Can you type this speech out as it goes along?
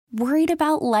Worried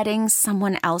about letting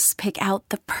someone else pick out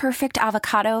the perfect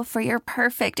avocado for your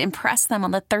perfect impress them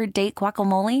on the third date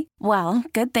guacamole? Well,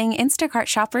 good thing Instacart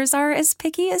shoppers are as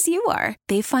picky as you are.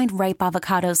 They find ripe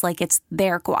avocados like it's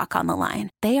their guac on the line.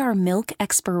 They are milk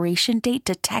expiration date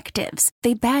detectives.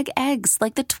 They bag eggs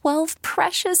like the 12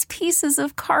 precious pieces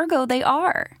of cargo they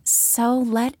are. So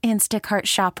let Instacart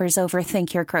shoppers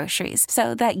overthink your groceries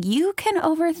so that you can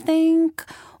overthink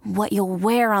what you'll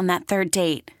wear on that third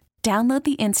date. Download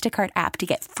the Instacart app to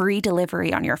get free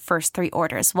delivery on your first 3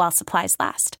 orders while supplies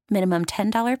last. Minimum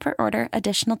 $10 per order.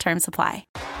 Additional terms apply.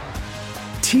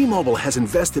 T-Mobile has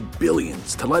invested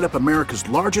billions to light up America's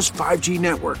largest 5G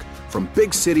network, from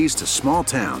big cities to small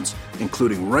towns,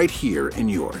 including right here in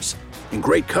yours. And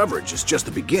great coverage is just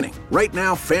the beginning. Right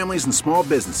now, families and small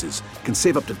businesses can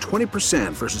save up to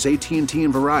 20% versus AT&T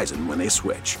and Verizon when they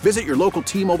switch. Visit your local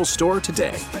T-Mobile store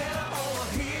today.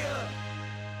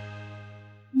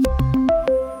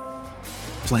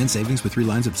 Plan savings with 3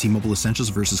 lines of T-Mobile Essentials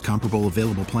versus comparable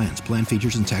available plans. Plan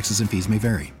features and taxes and fees may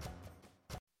vary.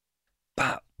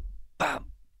 Bop, bop,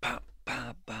 bop,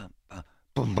 bop, bop, bop.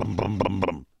 Boom, boom, boom, boom,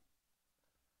 boom.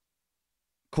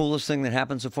 Coolest thing that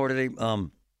happened so far today,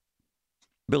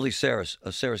 Billy Sarris,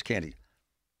 Sarris Candy.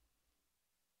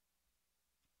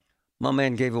 My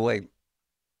man gave away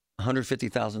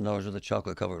 $150,000 worth of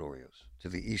chocolate-covered Oreos to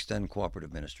the East End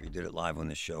Cooperative Ministry. Did it live on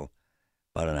this show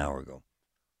about an hour ago.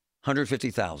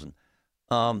 $150,000.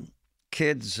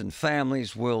 Kids and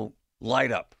families will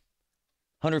light up.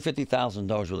 $150,000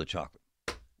 worth of chocolate.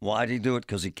 Why did he do it?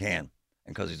 Because he can,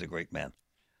 and because he's a great man.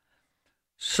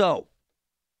 So,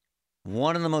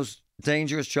 one of the most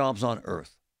dangerous jobs on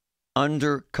earth,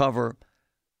 undercover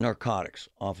narcotics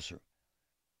officer.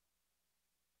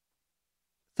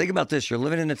 Think about this. You're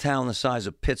living in a town the size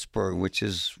of Pittsburgh, which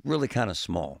is really kind of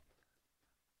small.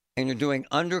 And you're doing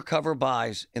undercover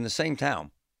buys in the same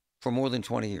town for more than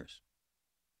 20 years.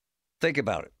 Think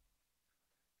about it.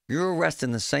 You're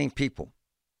arresting the same people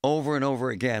over and over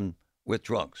again with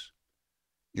drugs.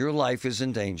 Your life is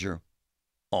in danger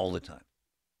all the time.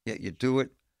 Yet you do it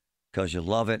because you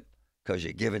love it, because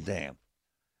you give a damn.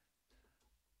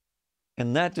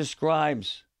 And that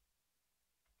describes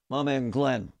my man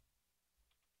Glenn.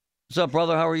 What's up,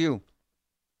 brother? How are you?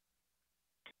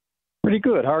 Pretty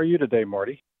good. How are you today,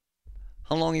 Marty?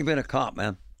 How long you been a cop,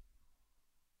 man?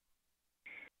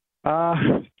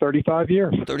 35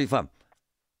 years. 35.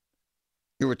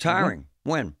 You're retiring.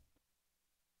 When?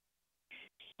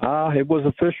 It was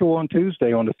official on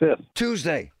Tuesday, on the 5th.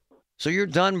 Tuesday. So you're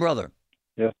done, brother.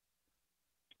 Yes.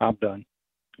 I'm done.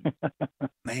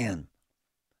 Man.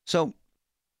 So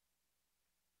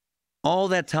all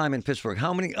that time in Pittsburgh,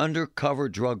 how many undercover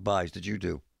drug buys did you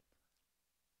do?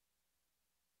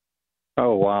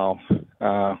 Oh, wow.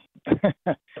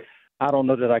 I don't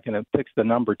know that I can fix the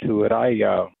number to it.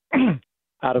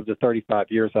 Out of the 35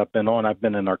 years I've been on, I've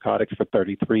been in narcotics for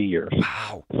 33 years.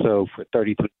 Wow. So for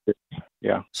 33 years,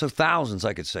 yeah. So thousands,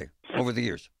 I could say, over the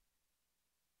years.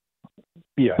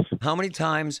 Yes. How many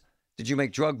times did you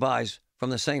make drug buys from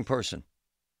the same person?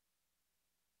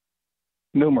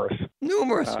 Numerous.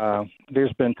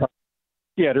 There's been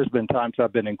times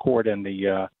I've been in court and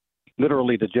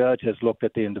literally the judge has looked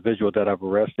at the individual that I've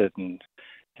arrested and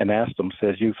asked him,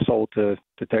 says, you've sold to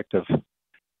Detective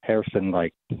Harrison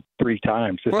like 3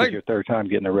 times. This is your 3rd time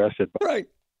getting arrested. Right.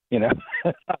 You know,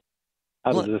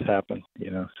 how does this happen?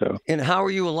 You know, so. And how are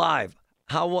you alive?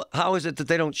 How is it that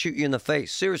they don't shoot you in the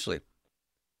face? Seriously.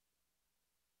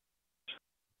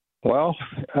 Well,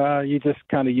 you just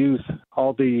kind of use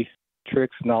all the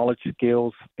tricks, knowledge,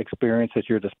 skills, experience at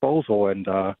your disposal. And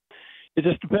it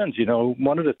just depends. You know,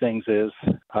 one of the things is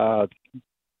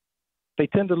they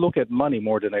tend to look at money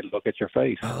more than they look at your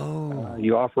face. Oh.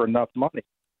 You offer enough money,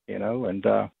 you know, and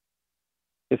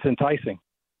it's enticing.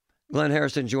 Glenn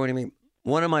Harrison joining me.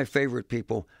 One of my favorite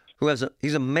people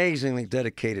he's amazingly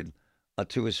dedicated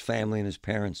to his family and his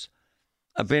parents.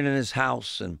 I've been in his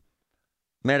house and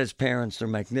met his parents. They're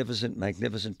magnificent,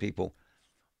 magnificent people.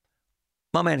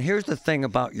 My man, here's the thing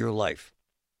about your life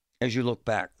as you look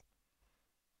back.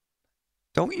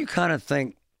 Don't you kind of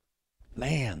think,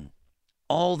 man,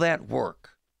 all that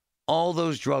work, all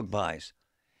those drug buys,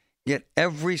 yet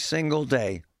every single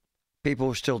day, people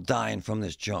are still dying from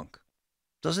this junk.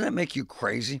 Doesn't that make you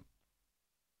crazy?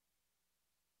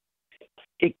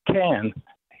 It can,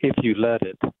 if you let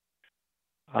it.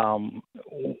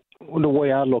 The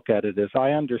way I look at it is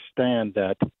I understand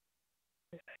that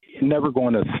you're never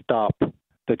going to stop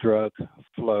the drug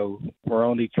flow. We're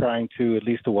only trying to, at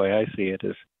least the way I see it,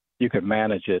 is you can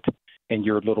manage it in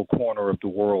your little corner of the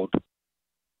world.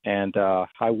 And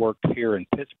I worked here in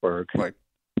Pittsburgh. Right.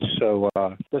 So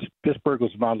Pittsburgh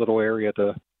was my little area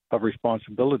of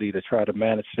responsibility to try to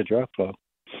manage the drug flow.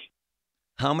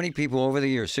 How many people over the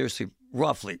years, seriously,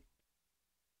 roughly,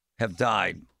 have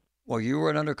died while you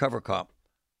were an undercover cop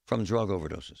from drug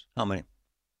overdoses? How many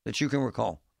that you can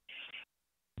recall?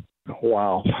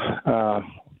 Wow.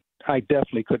 I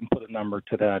definitely couldn't put a number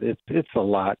to that. It's a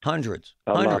lot. Hundreds.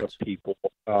 A lot of people.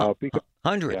 Because,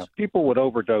 Hundreds. Yeah, people would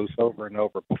overdose over and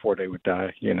over before they would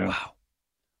die, Wow.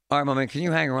 All right, my man, can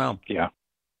you hang around? Yeah.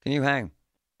 Can you hang?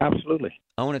 Absolutely.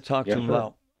 I want to talk to him sir.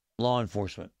 about law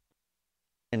enforcement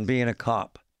and being a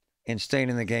cop and staying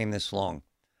in the game this long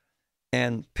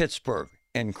and Pittsburgh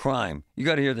and crime. You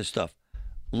got to hear this stuff.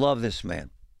 Love this man.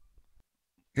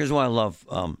 Here's why I love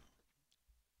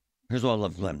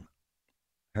Glenn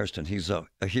Hairston. He's a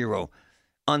hero,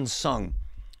 unsung.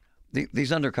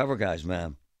 These undercover guys,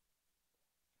 man,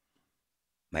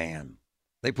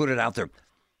 they put it out there.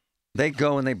 They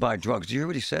go and they buy drugs. Do you hear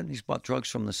what he said? He's bought drugs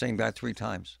from the same guy 3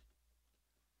 times.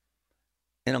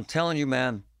 And I'm telling you,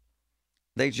 man,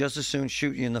 they just as soon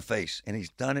shoot you in the face. And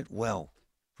he's done it well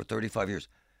for 35 years.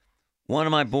 One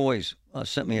of my boys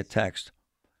sent me a text,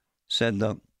 said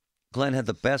Glenn had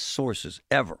the best sources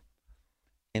ever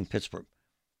in Pittsburgh.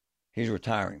 He's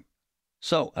retiring.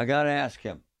 So I got to ask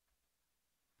him,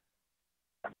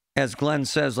 as Glenn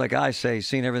says, like I say, he's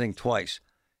seen everything twice.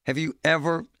 Have you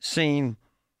ever seen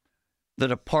the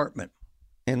department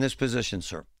in this position,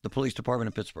 sir, the police department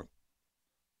in Pittsburgh?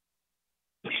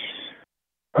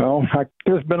 Well,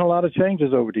 there's been a lot of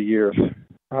changes over the years.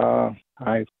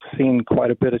 I've seen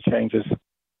quite a bit of changes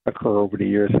occur over the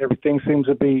years. Everything seems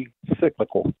to be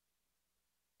cyclical.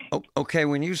 Okay,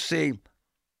 when you see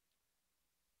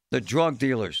the drug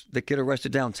dealers that get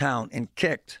arrested downtown and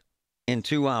kicked in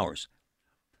 2 hours,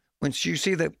 when you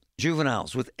see the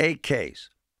juveniles with AKs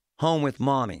home with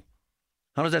mommy,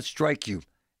 how does that strike you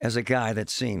as a guy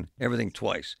that's seen everything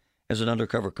twice, as an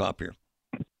undercover cop here?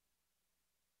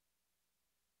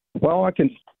 Well, I can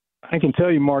tell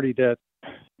you, Marty, that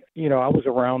I was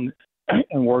around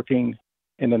and working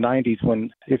in the 90s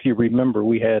when, if you remember,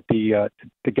 we had the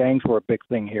gangs were a big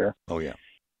thing here. Oh yeah.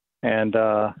 And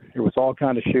there was all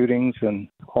kind of shootings and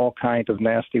all kinds of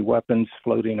nasty weapons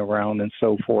floating around and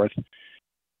so forth.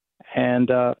 And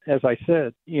as I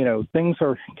said, things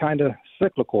are kind of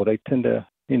cyclical. They tend to,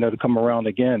 to come around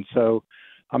again. So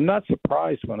I'm not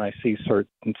surprised when I see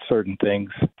certain things.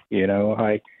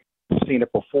 I've seen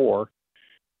it before,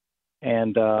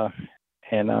 and I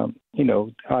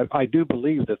do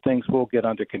believe that things will get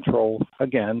under control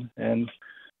again. And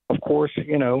of course,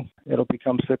 it'll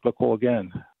become cyclical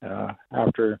again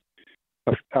after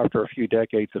a few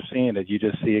decades of seeing it. You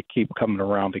just see it keep coming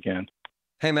around again.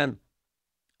 Hey, man,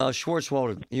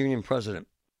 Schwartzwalder, union president,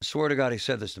 I swear to God, he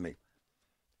said this to me.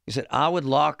 He said, I would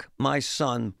lock my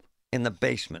son in the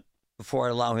basement before I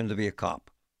allow him to be a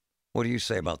cop. What do you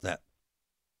say about that?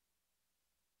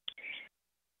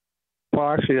 Well,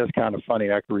 actually, that's kind of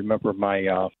funny. I can remember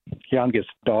my youngest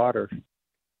daughter,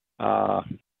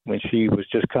 when she was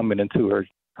just coming into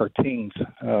her teens,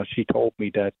 she told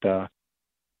me that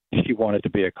she wanted to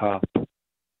be a cop.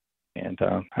 And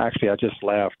actually, I just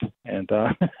laughed, and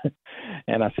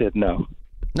and I said no.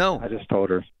 No. I just told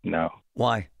her no.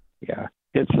 Why? Yeah,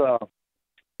 it's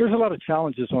there's a lot of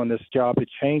challenges on this job. It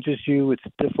changes you. It's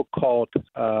difficult.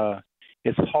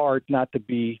 It's hard not to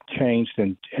be changed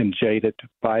and jaded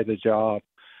by the job.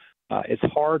 It's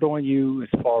hard on you as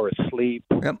far as sleep,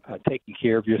 yep. Taking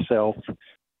care of yourself,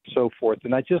 so forth.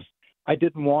 And I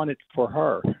didn't want it for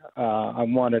her.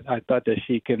 I thought that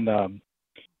she can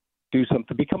do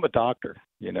something, become a doctor,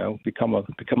 become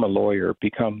a lawyer,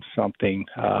 become something.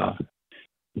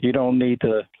 You don't need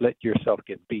to let yourself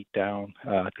get beat down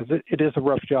because it is a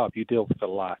rough job. You deal with a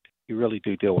lot. You really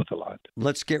do deal with a lot.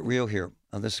 Let's get real here.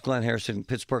 This is Glenn Hairston,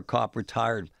 Pittsburgh cop,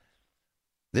 retired.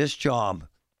 This job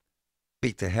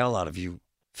beat the hell out of you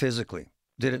physically.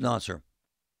 Did it not, sir?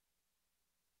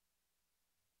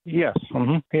 Yes.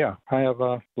 Mm-hmm. Yeah. I have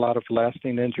a lot of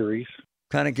lasting injuries.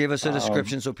 Kind of give us a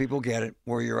description so people get it,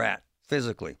 where you're at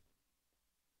physically.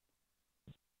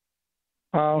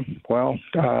 Well,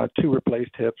 2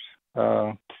 replaced hips,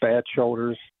 bad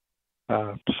shoulders,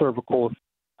 cervical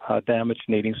damage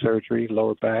needing surgery,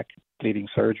 lower back needing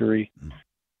surgery,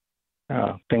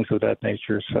 things of that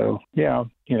nature. So yeah,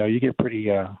 you get pretty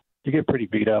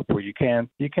beat up, or you can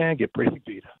get pretty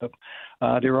beat up.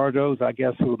 There are those, I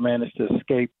guess, who manage to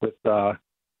escape with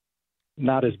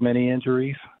not as many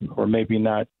injuries, or maybe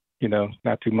not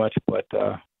too much, but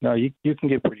no, you can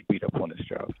get pretty beat up on this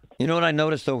job. You know what I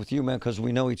noticed, though, with you, man, because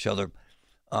we know each other,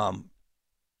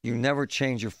 you never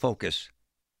change your focus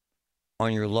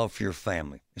on your love for your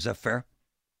family. Is that fair?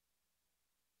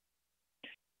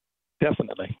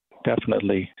 Definitely.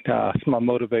 It's my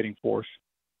motivating force.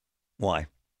 Why?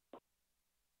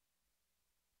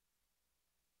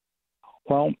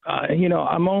 Well,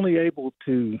 I'm only able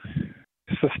to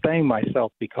sustain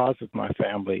myself because of my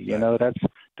family. You know,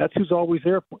 that's who's always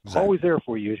there. Exactly. Always there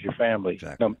for you is your family,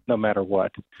 Exactly. no matter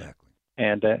what. Exactly.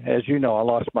 And as you know, I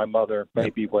lost my mother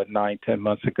maybe 9-10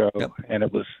 months ago, and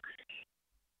it was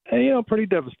pretty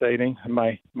devastating.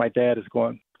 My dad is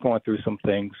going through some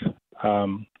things,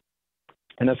 and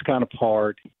that's kind of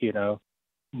hard,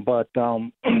 But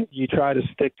you try to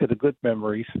stick to the good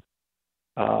memories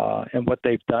and what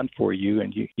they've done for you,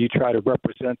 and you try to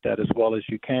represent that as well as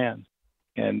you can,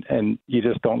 and you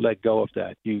just don't let go of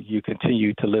that. You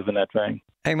continue to live in that vein.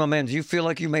 Hey, my man, do you feel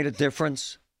like you made a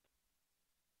difference?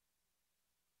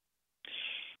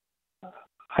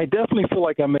 I definitely feel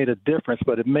like I made a difference,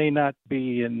 but it may not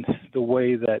be in the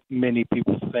way that many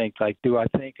people think. Like, do I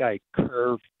think I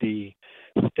curved the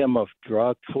stem of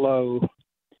drug flow?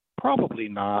 Probably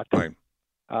not. Right.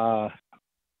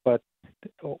 But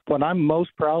what I'm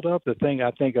most proud of, the thing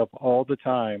I think of all the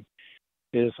time,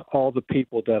 is all the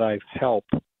people that I've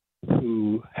helped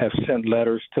who have sent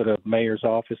letters to the mayor's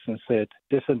office and said,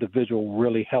 this individual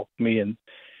really helped me in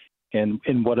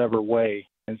whatever way.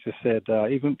 And just said,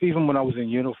 even when I was in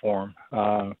uniform,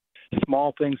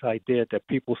 small things I did that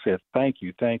people said, thank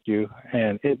you.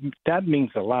 And that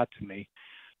means a lot to me.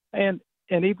 And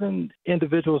even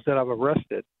individuals that I've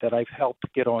arrested that I've helped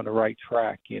get on the right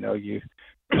track. I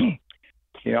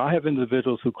have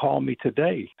individuals who call me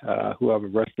today who I've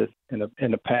arrested in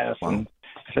the past and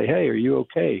say, hey, are you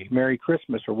okay? Merry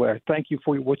Christmas or whatever. Thank you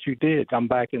for what you did. I'm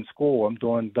back in school. I'm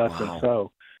doing thus and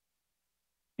so.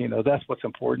 That's what's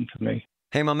important to me.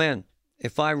 Hey, my man,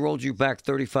 if I rolled you back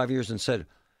 35 years and said,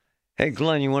 hey,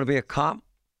 Glenn, you want to be a cop?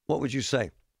 What would you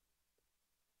say?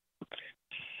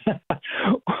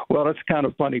 Well, that's kind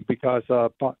of funny because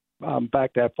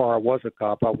back that far, I was a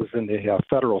cop. I was in the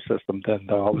federal system. Then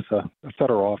I was a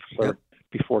federal officer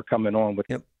before coming on with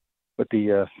the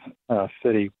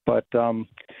city. But,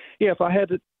 if I had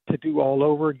to do all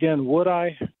over again, would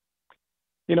I?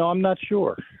 I'm not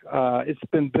sure. It's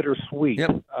been bittersweet.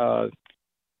 Yep.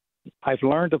 I've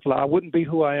learned a lot. I wouldn't be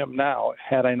who I am now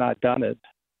had I not done it.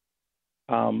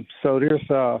 So there's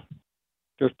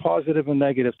positive and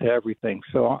negative to everything.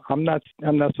 So I'm not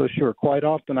so sure. Quite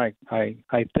often I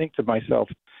think to myself,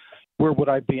 where would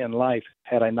I be in life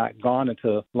had I not gone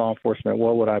into law enforcement?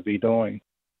 What would I be doing?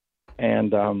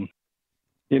 And I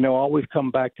always come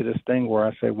back to this thing where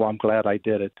I say, well, I'm glad I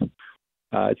did it.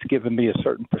 It's given me a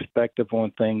certain perspective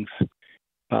on things.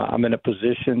 I'm in a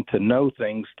position to know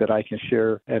things that I can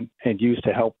share and use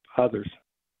to help others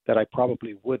that I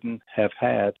probably wouldn't have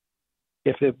had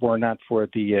if it were not for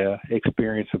the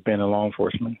experience of being in law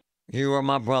enforcement. You are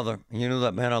my brother. You know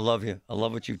that, man. I love you. I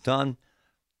love what you've done,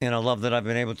 and I love that I've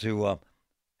been able to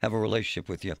have a relationship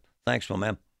with you. Thanks, my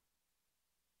man.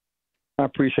 I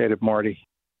appreciate it, Marty.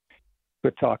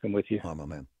 Good talking with you. All right, my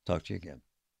man. Talk to you again.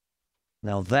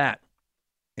 Now that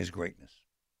is greatness.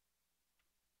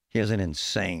 He has an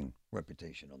insane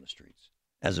reputation on the streets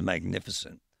as a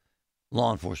magnificent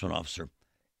law enforcement officer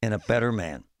and a better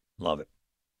man. Love it.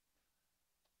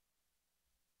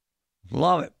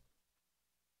 Love it.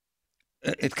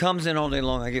 It comes in all day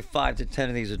long. I get 5 to 10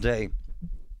 of these a day.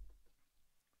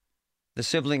 The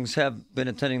siblings have been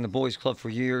attending the boys' club for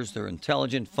years. They're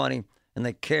intelligent, funny, and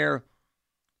they care.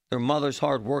 Their mother's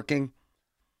hardworking,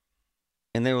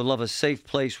 and they would love a safe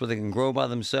place where they can grow by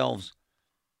themselves.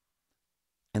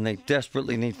 And they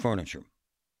desperately need furniture.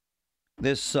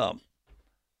 This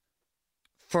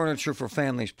Furniture for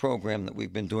Families program that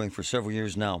we've been doing for several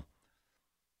years now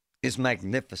is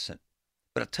magnificent.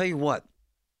 But I tell you what,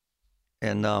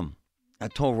 and I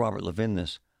told Robert Levin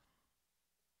this,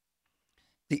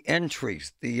 the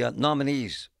entries, the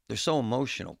nominees, they're so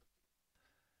emotional.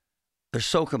 They're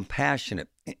so compassionate.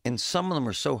 And some of them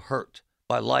are so hurt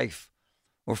by life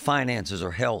or finances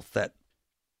or health that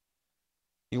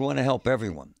you want to help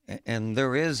everyone. And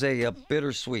there is a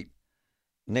bittersweet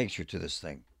nature to this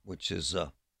thing, which is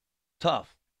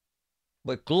tough,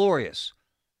 but glorious,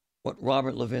 what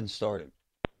Robert Levin started.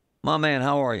 My man,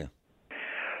 how are you?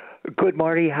 Good,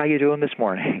 Marty. How you doing this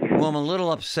morning? Well, I'm a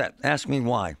little upset. Ask me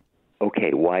why.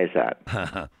 Okay, why is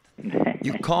that?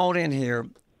 You called in here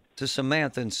to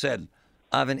Samantha and said,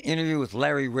 I have an interview with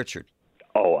Larry Richard.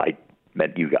 Oh, I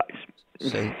meant you guys.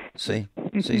 See,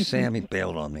 Sammy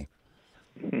bailed on me.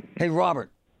 Hey,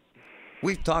 Robert,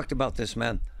 we've talked about this,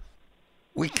 man.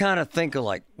 We kind of think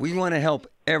alike. We want to help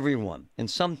everyone. And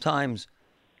sometimes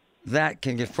that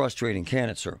can get frustrating, can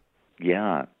it, sir?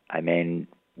 Yeah. I mean,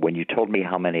 when you told me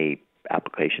how many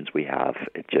applications we have,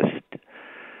 it just,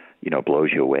 blows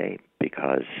you away,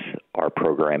 because our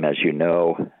program, as you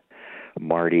know,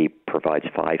 Marty, provides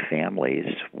 5 families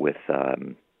with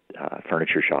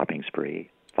furniture shopping spree,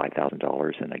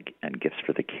 $5,000 and gifts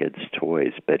for the kids'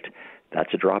 toys. But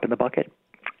that's a drop in the bucket,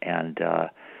 and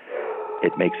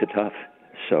it makes it tough.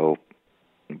 So,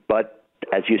 but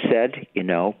as you said,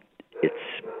 it's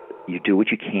you do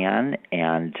what you can,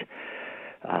 and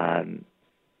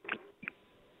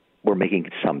we're making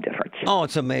some difference. Oh,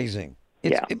 it's amazing.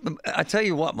 I tell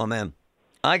you what, my man,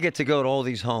 I get to go to all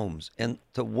these homes, and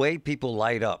the way people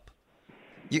light up,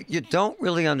 you don't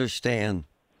really understand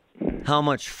how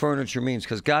much furniture means,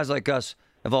 because guys like us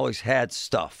have always had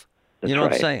stuff. You know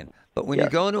what I'm saying? But when you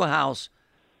go into a house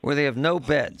where they have no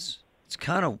beds, it's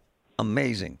kind of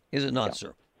amazing, is it not,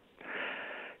 sir?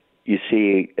 You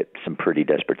see some pretty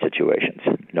desperate situations,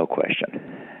 no question.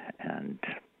 And,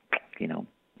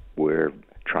 we're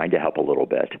trying to help a little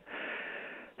bit.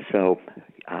 So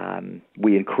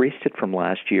we increased it from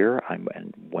last year,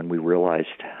 and when we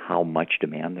realized how much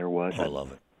demand there was. I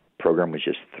love it. The program was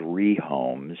just 3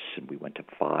 homes, and we went to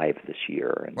 5 this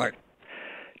year. And right.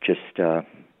 Just,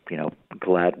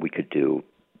 glad we could do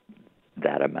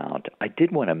that amount. I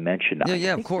did want to mention,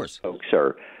 yeah, of course, folks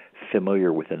are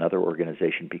familiar with another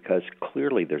organization, because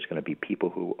clearly there's going to be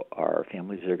people who are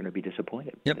families that are going to be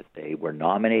disappointed that they were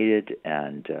nominated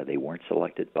and they weren't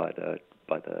selected by the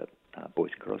Boys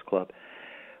and Girls Club.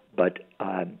 But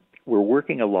we're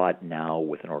working a lot now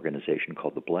with an organization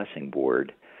called the Blessing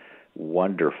Board.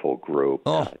 Wonderful group,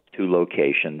 2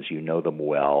 locations. You know them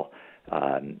well.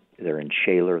 They're in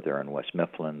Shaler, they're in West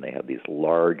Mifflin. They have these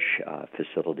large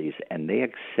facilities, and they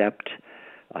accept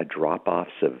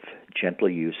drop-offs of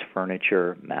gently used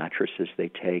furniture, mattresses they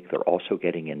take. They're also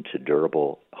getting into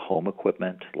durable home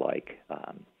equipment like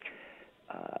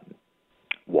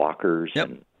walkers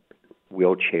and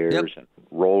wheelchairs and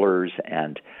rollers.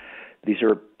 And these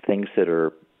are things that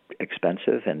are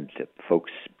expensive, and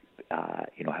folks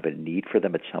have a need for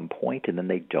them at some point, and then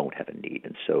they don't have a need.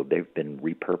 And so they've been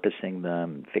repurposing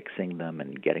them, fixing them,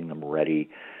 and getting them ready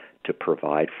to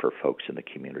provide for folks in the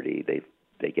community.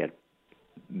 They get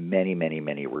many, many,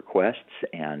 many requests,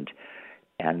 and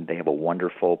they have a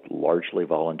wonderful, largely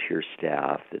volunteer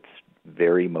staff that's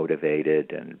very motivated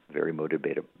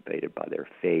by their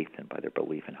faith and by their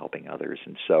belief in helping others.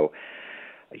 And so,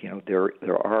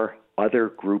 there are other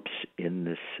groups in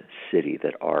this city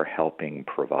that are helping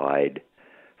provide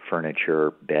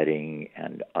furniture, bedding,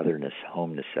 and other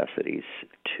home necessities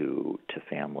to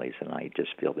families, and I just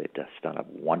feel they've just done a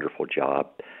wonderful job.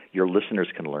 Your listeners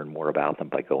can learn more about them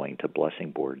by going to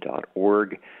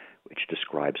blessingboard.org, which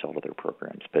describes all of their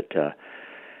programs. But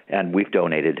and we've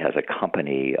donated as a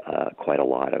company quite a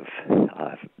lot of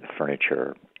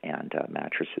furniture and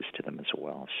mattresses to them as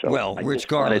well. So well, Rich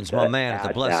Garland's my man at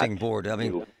the Blessing Board. I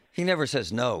mean, he never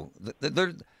says no.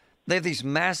 They have these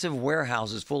massive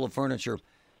warehouses full of furniture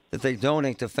that they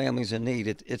donate to families in need.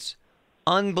 It's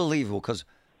unbelievable, because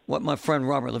what my friend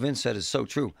Robert Levin said is so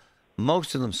true.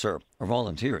 Most of them, sir, are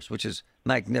volunteers, which is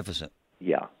magnificent.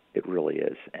 Yeah, it really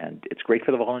is. And it's great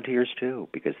for the volunteers, too,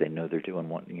 because they know they're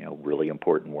doing really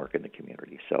important work in the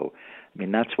community. So, I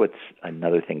mean, that's what's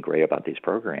another thing great about these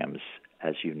programs,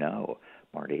 as you know,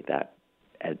 Marty, that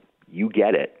you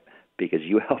get it because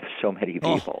you help so many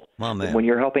people. My man. And when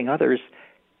you're helping others,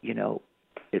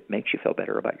 it makes you feel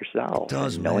better about yourself. It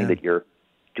does, and knowing that you're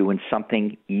doing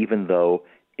something, even though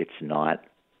it's not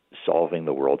solving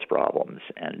the world's problems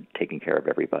and taking care of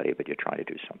everybody, but you're trying to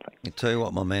do something. I tell you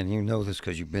what, my man, you know this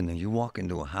because you've been there. You walk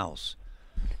into a house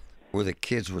where the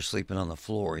kids were sleeping on the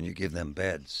floor and you give them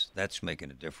beds. That's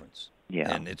making a difference.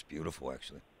 Yeah. And it's beautiful,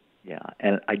 actually. Yeah.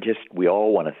 And we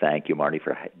all want to thank you, Marty,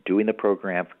 for doing the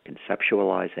program, for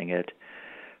conceptualizing it,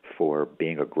 for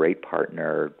being a great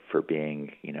partner, for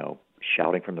being,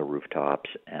 shouting from the rooftops,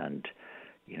 and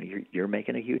you're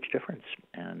making a huge difference,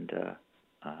 and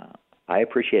I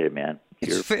appreciate it, man.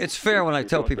 It's fair when I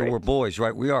tell people great. We're boys,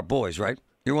 right? We are boys, right?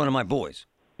 You're one of my boys.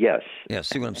 Yes. Yeah,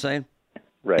 see what I'm saying?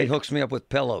 Right. He hooks me up with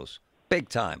pillows, big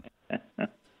time.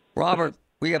 Robert,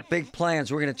 we have big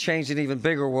plans. We're going to change an even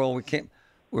bigger world.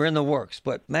 We're in the works,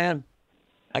 but man,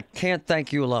 I can't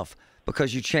thank you enough,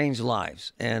 because you changed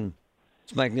lives, and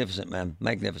it's magnificent, man,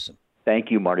 magnificent.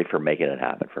 Thank you, Marty, for making it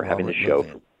happen, for having the show,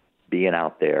 for being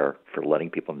out there, for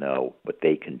letting people know what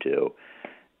they can do.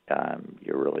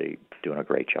 You're really doing a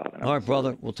great job. All right,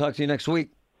 brother. We'll talk to you next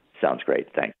week. Sounds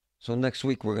great. Thanks. So next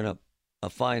week we're going to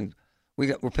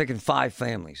we're picking 5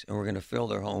 families, and we're going to fill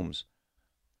their homes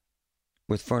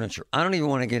with furniture. I don't even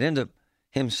want to get into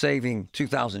him saving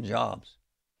 2,000 jobs.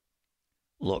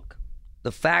 Look,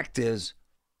 the fact is,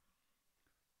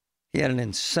 he had an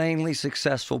insanely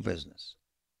successful business.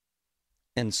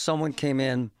 and someone came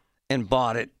in and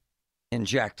bought it and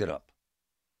jacked it up.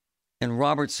 And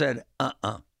Robert said,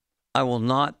 I will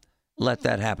not let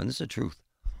that happen. This is the truth.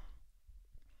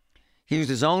 He used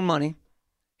his own money,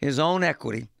 his own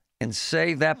equity, and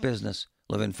saved that business,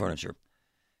 Levin Furniture,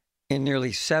 in nearly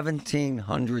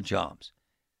 1,700 jobs.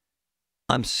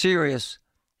 I'm serious.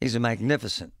 He's a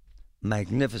magnificent,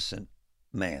 magnificent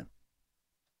man.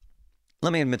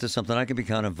 Let me admit to something. I can be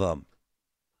kind of,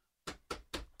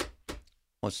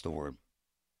 what's the word?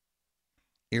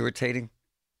 Irritating,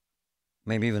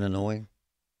 maybe even annoying.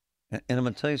 And I'm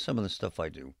going to tell you some of the stuff I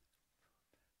do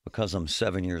because I'm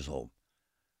 7 years old.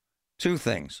 Two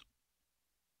things.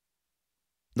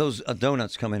 Those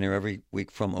donuts come in here every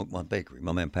week from Oakmont Bakery.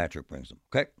 My man Patrick brings them,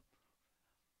 okay?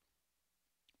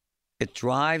 It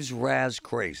drives Raz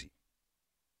crazy.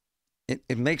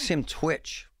 It makes him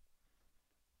twitch.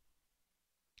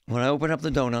 When I open up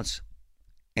the donuts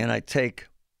and I take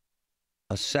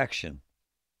a section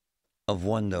of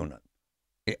one donut,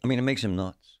 it makes him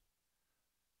nuts.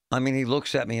 I mean, he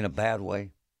looks at me in a bad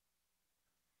way.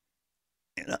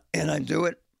 And I do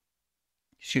it,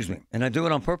 and I do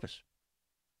it on purpose.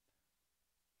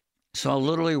 So I'll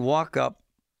literally walk up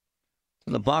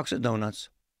to the box of donuts,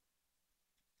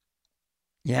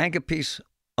 yank a piece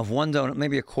of one donut,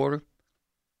 maybe a quarter,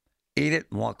 eat it,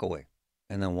 and walk away,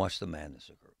 and then watch the madness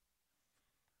occur.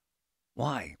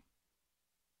 Why?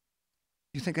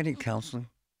 You think I need counseling?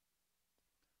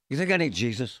 You think I need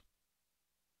Jesus?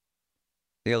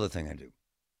 The other thing I do.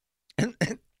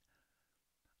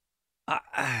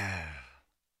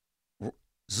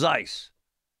 Zeiss,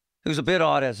 who's a bit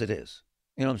odd as it is.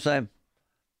 You know what I'm saying?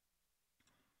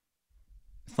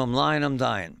 If I'm lying, I'm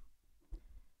dying.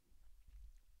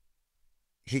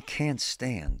 He can't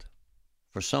stand,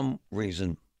 for some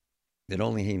reason that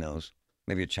only he knows,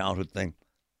 maybe a childhood thing,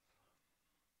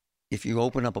 if you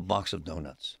open up a box of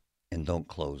donuts and don't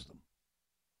close them.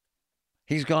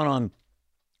 He's gone on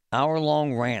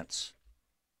hour-long rants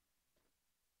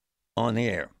on the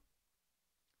air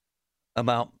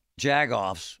about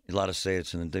jagoffs, you're allowed to say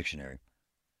it's in the dictionary,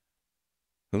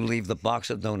 who leave the box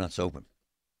of donuts open.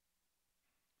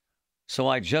 So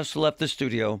I just left the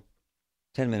studio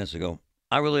 10 minutes ago.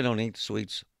 I really don't eat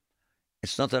sweets.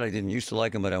 It's not that I didn't used to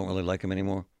like them, but I don't really like them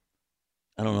anymore.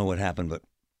 I don't know what happened, but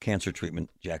cancer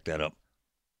treatment jacked that up.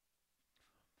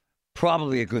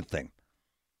 Probably a good thing.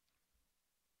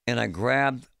 And I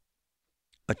grabbed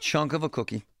a chunk of a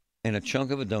cookie and a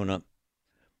chunk of a donut,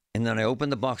 and then I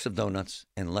opened the box of donuts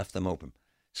and left them open.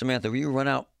 Samantha, will you run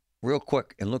out real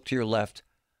quick and look to your left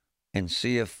and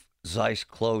see if Zeiss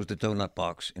closed the donut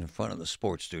box in front of the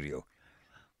sports studio?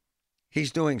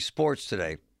 He's doing sports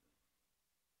today.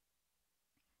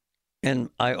 And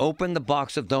I opened the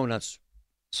box of donuts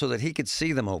so that he could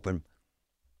see them open.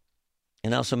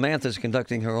 And now Samantha's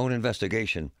conducting her own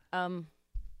investigation.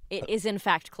 It is in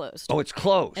fact closed. Oh, it's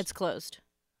closed. It's closed.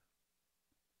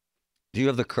 Do you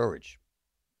have the courage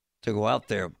to go out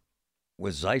there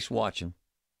with Zeiss watching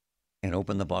and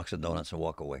open the box of donuts and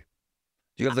walk away?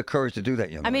 Do you have the courage to do that,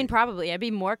 young lady? I mean, probably. I'd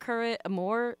be more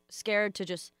scared to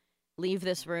just leave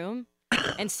this room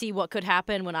and see what could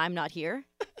happen when I'm not here.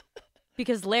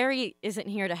 Because Larry isn't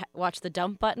here to watch the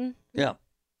dump button. Yeah.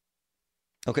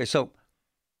 Okay, so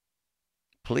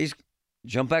please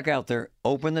jump back out there,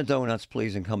 open the donuts,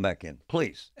 please, and come back in.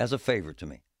 Please, as a favor to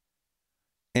me.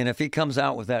 And if he comes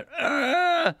out with that,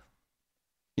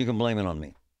 you can blame it on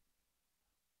me.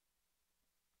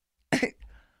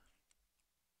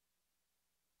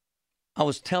 I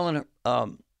was telling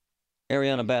Ariana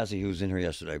Bazzi, who was in here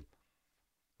yesterday,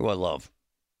 who I love.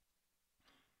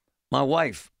 My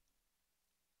wife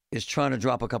is trying to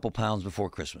drop a couple pounds before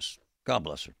Christmas. God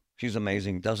bless her. She's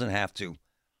amazing. Doesn't have to.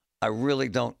 I really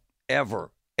don't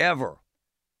ever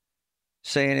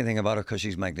say anything about her because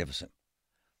she's magnificent.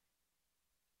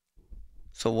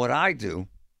 So what I do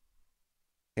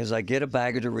is I get a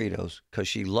bag of Doritos because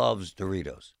she loves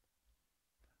Doritos.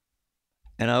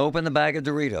 And I open the bag of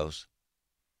Doritos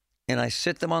and I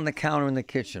sit them on the counter in the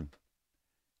kitchen.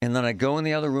 And then I go in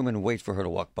the other room and wait for her to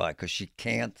walk by because she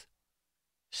can't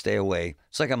stay away.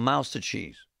 It's like a mouse to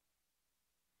cheese.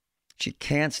 She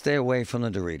can't stay away from the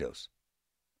Doritos.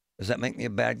 Does that make me a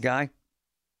bad guy?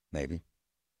 Maybe.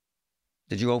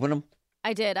 Did you open them?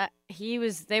 I did.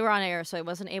 They were on air, so I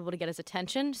wasn't able to get his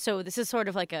attention. So this is sort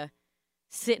of like a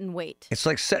sit and wait. It's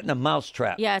like setting a mouse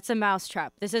trap. Yeah, it's a mouse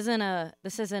trap. This isn't a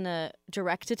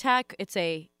direct attack.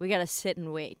 We gotta sit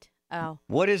and wait. Oh.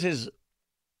 What is his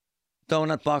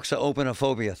donut box of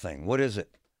openophobia thing? What is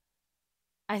it?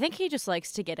 I think he just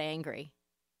likes to get angry.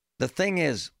 The thing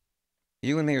is,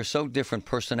 you and me are so different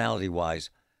personality-wise,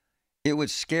 it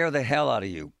would scare the hell out of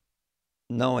you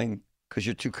knowing, because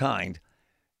you're too kind,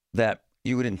 that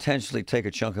you would intentionally take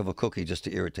a chunk of a cookie just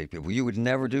to irritate people. You would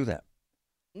never do that.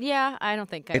 Yeah, I don't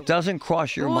think I would. It doesn't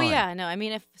cross your mind. Oh, yeah, no. I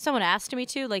mean, if someone asked me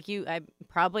to, like you, I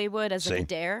probably would as like a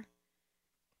dare.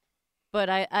 But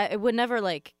I would never,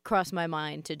 like, cross my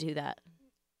mind to do that.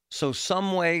 So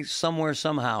some way, somewhere,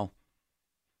 somehow,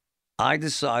 I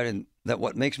decided that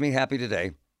what makes me happy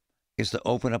today is to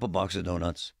open up a box of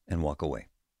donuts and walk away.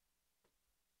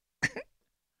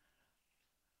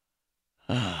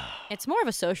 It's more of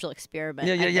a social experiment.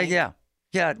 Yeah,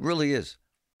 it really is.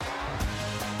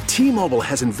 T-Mobile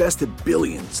has invested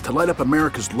billions to light up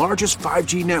America's largest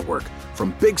 5G network,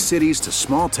 from big cities to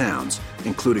small towns,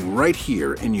 including right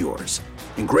here in yours.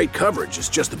 And great coverage is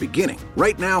just the beginning.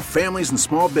 Right now, families and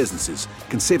small businesses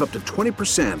can save up to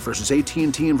 20% versus AT&T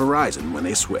and Verizon when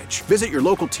they switch. Visit your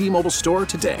local T-Mobile store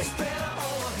today.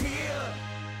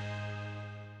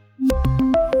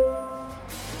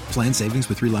 Plan savings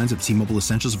with 3 lines of T-Mobile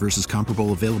Essentials versus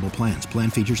comparable available plans. Plan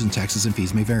features and taxes and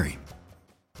fees may vary.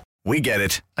 We get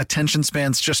it. Attention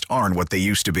spans just aren't what they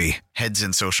used to be. Heads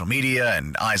in social media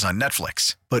and eyes on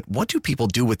Netflix. But what do people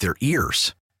do with their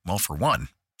ears? Well, for one,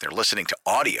 they're listening to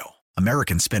audio.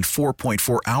 Americans spend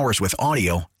 4.4 hours with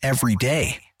audio every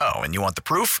day. Oh, and you want the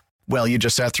proof? Well, you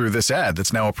just sat through this ad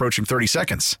that's now approaching 30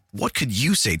 seconds. What could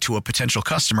you say to a potential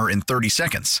customer in 30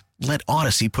 seconds? Let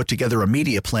Odyssey put together a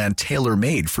media plan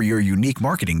tailor-made for your unique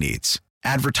marketing needs.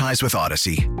 Advertise with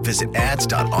Odyssey. Visit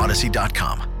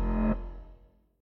ads.odyssey.com.